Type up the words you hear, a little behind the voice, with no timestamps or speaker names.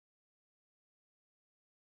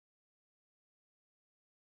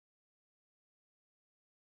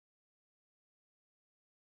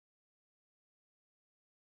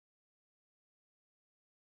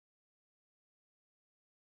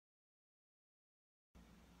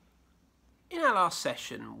In our last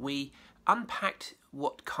session, we unpacked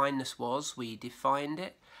what kindness was, we defined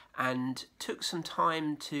it, and took some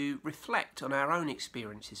time to reflect on our own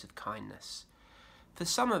experiences of kindness. For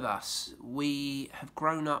some of us, we have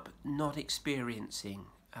grown up not experiencing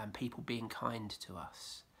people being kind to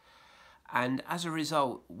us. And as a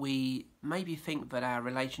result, we maybe think that our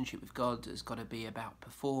relationship with God has got to be about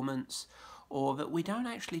performance, or that we don't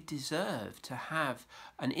actually deserve to have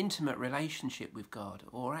an intimate relationship with God,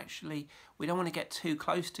 or actually we don't want to get too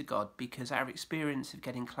close to God because our experience of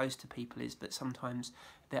getting close to people is that sometimes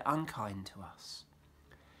they're unkind to us.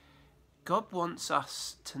 God wants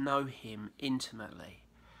us to know him intimately,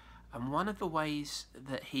 and one of the ways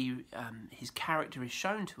that his character is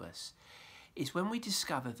shown to us is when we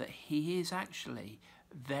discover that he is actually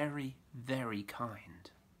very, very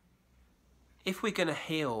kind. If we're going to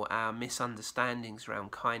heal our misunderstandings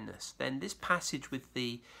around kindness, then this passage with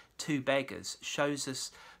the two beggars shows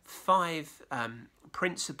us 5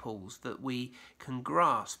 principles that we can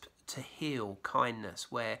grasp to heal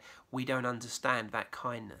kindness where we don't understand that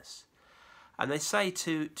kindness. And they say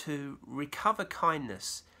to recover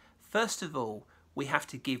kindness, first of all, we have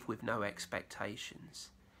to give with no expectations.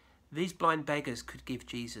 These blind beggars could give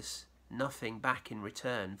Jesus nothing back in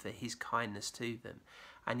return for his kindness to them.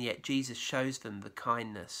 And yet Jesus shows them the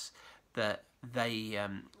kindness that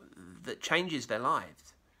that changes their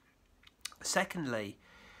lives. Secondly,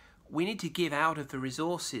 we need to give out of the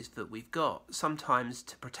resources that we've got. Sometimes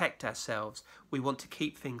to protect ourselves, we want to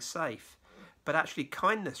keep things safe. But actually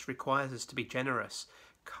kindness requires us to be generous.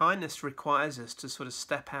 Kindness requires us to sort of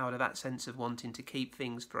step out of that sense of wanting to keep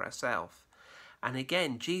things for ourselves. And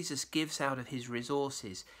again, Jesus gives out of his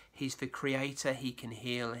resources. He's the creator, he can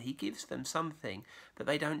heal, he gives them something that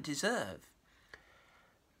they don't deserve.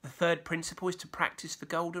 The third principle is to practice the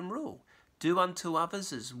golden rule. Do unto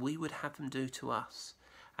others as we would have them do to us.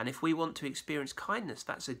 And if we want to experience kindness,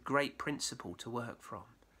 that's a great principle to work from.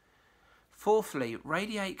 Fourthly,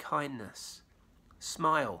 radiate kindness.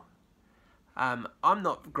 Smile. I'm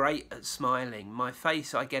not great at smiling. My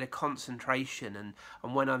face, I get a concentration,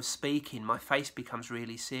 and when I'm speaking, my face becomes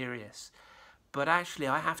really serious. But actually,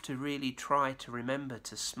 I have to really try to remember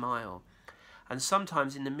to smile. And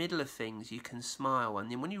sometimes in the middle of things, you can smile.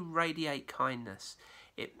 And then when you radiate kindness,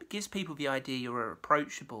 it gives people the idea you're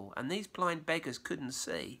approachable. And these blind beggars couldn't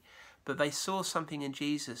see, but they saw something in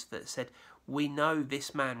Jesus that said, we know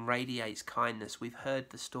this man radiates kindness. We've heard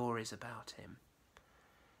the stories about him.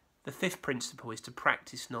 The fifth principle is to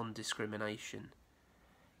practice non-discrimination.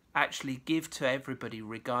 Actually give to everybody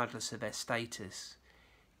regardless of their status.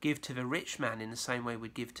 Give to the rich man in the same way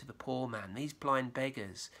we'd give to the poor man. These blind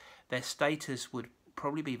beggars, their status would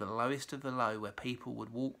probably be the lowest of the low, where people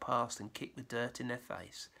would walk past and kick the dirt in their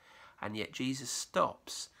face. And yet Jesus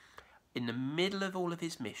stops in the middle of all of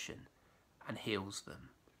his mission and heals them.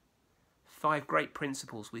 5 great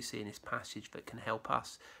principles we see in this passage that can help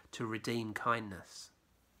us to redeem kindness.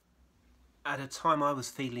 At a time I was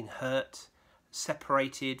feeling hurt,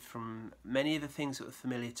 separated from many of the things that were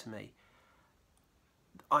familiar to me,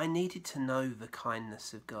 I needed to know the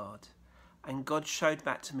kindness of God. And God showed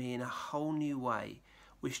that to me in a whole new way,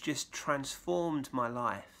 which just transformed my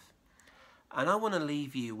life. And I want to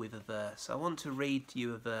leave you with a verse. I want to read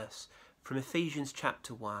you a verse from Ephesians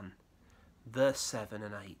chapter 1, verse 7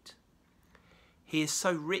 and 8. He is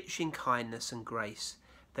so rich in kindness and grace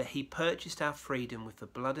that he purchased our freedom with the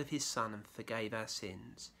blood of his Son and forgave our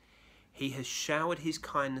sins. He has showered his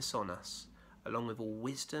kindness on us, along with all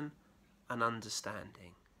wisdom and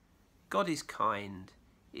understanding. God is kind.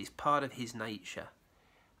 It's part of his nature.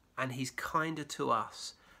 And he's kinder to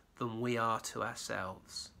us than we are to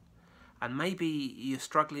ourselves. And maybe you're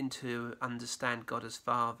struggling to understand God as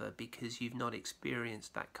Father because you've not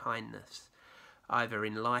experienced that kindness, either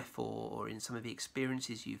in life or in some of the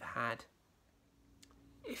experiences you've had.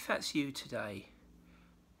 If that's you today,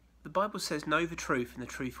 the Bible says know the truth and the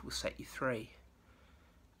truth will set you free.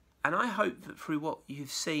 And I hope that through what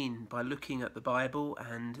you've seen by looking at the Bible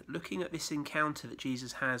and looking at this encounter that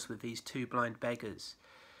Jesus has with these 2 blind beggars,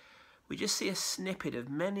 we just see a snippet of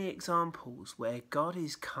many examples where God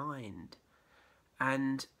is kind.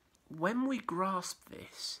 And when we grasp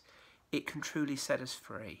this, it can truly set us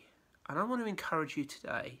free. And I want to encourage you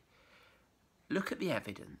today, look at the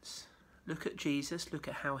evidence. Look at Jesus, look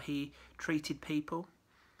at how he treated people,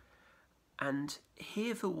 and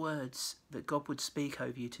hear the words that God would speak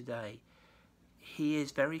over you today. He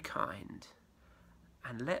is very kind,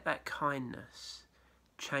 and let that kindness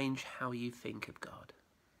change how you think of God.